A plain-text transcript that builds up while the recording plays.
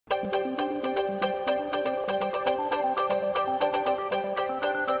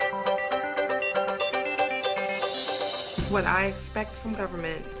What I expect from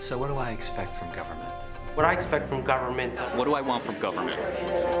government. So what do I expect from government? What I expect from government. What do I want from government?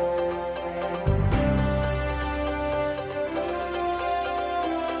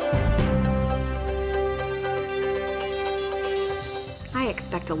 I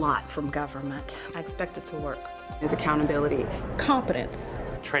expect a lot from government. I expect it to work. Is accountability, competence,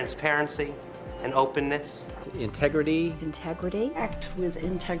 transparency and openness, integrity, Act with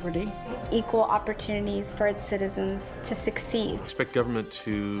integrity, equal opportunities for its citizens to succeed. Expect government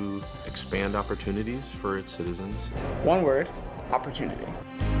to expand opportunities for its citizens. One word, opportunity.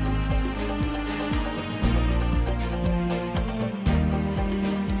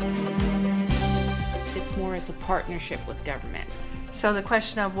 It's a partnership with government. So the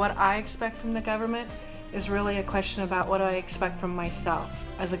question of what I expect from the government is really a question about what I expect from myself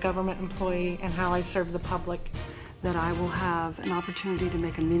as a government employee and how I serve the public. That I will have an opportunity to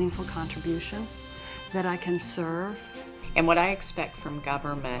make a meaningful contribution, that I can serve. And what I expect from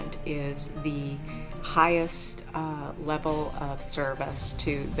government is the highest level of service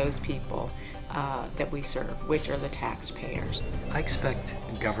to those people that we serve, which are the taxpayers. I expect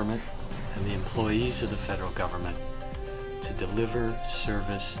government and the employees of the federal government to deliver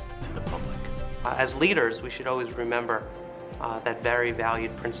service to the public. As leaders, we should always remember that very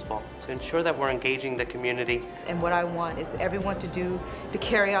valued principle to ensure that we're engaging the community. And what I want is everyone to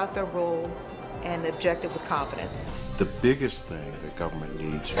carry out their role and objective with confidence. The biggest thing that government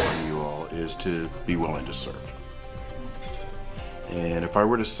needs from you all is to be willing to serve. And if I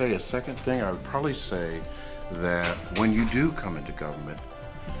were to say a second thing, I would probably say that when you do come into government,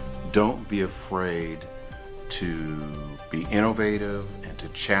 don't be afraid to be innovative and to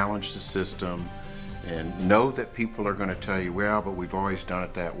challenge the system, and know that people are going to tell you, well, but we've always done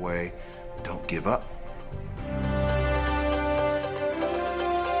it that way. Don't give up.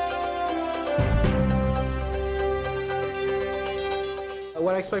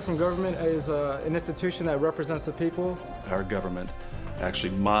 What I expect from government is an institution that represents the people. Our government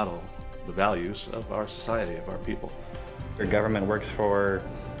actually model the values of our society, of our people. Our government works for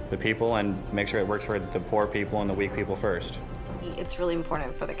the people and make sure it works for the poor people and the weak people first. It's really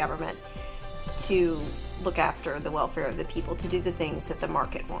important for the government to look after the welfare of the people, to do the things that the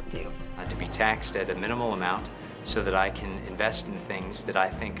market won't do. To be taxed at a minimal amount so that I can invest in things that I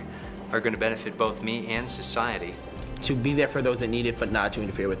think are going to benefit both me and society. To be there for those that need it, but not to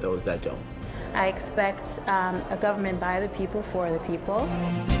interfere with those that don't. I expect a government by the people, for the people.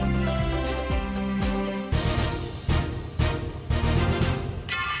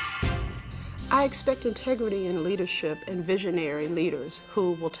 I expect integrity in leadership and visionary leaders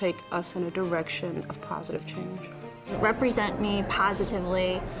who will take us in a direction of positive change. Represent me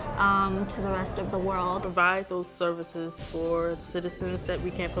positively to the rest of the world. Provide those services for citizens that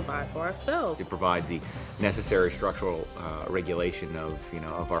we can't provide for ourselves. To provide the necessary structural regulation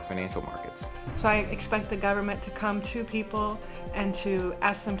of our financial markets. So I expect the government to come to people and to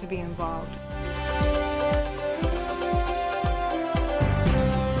ask them to be involved.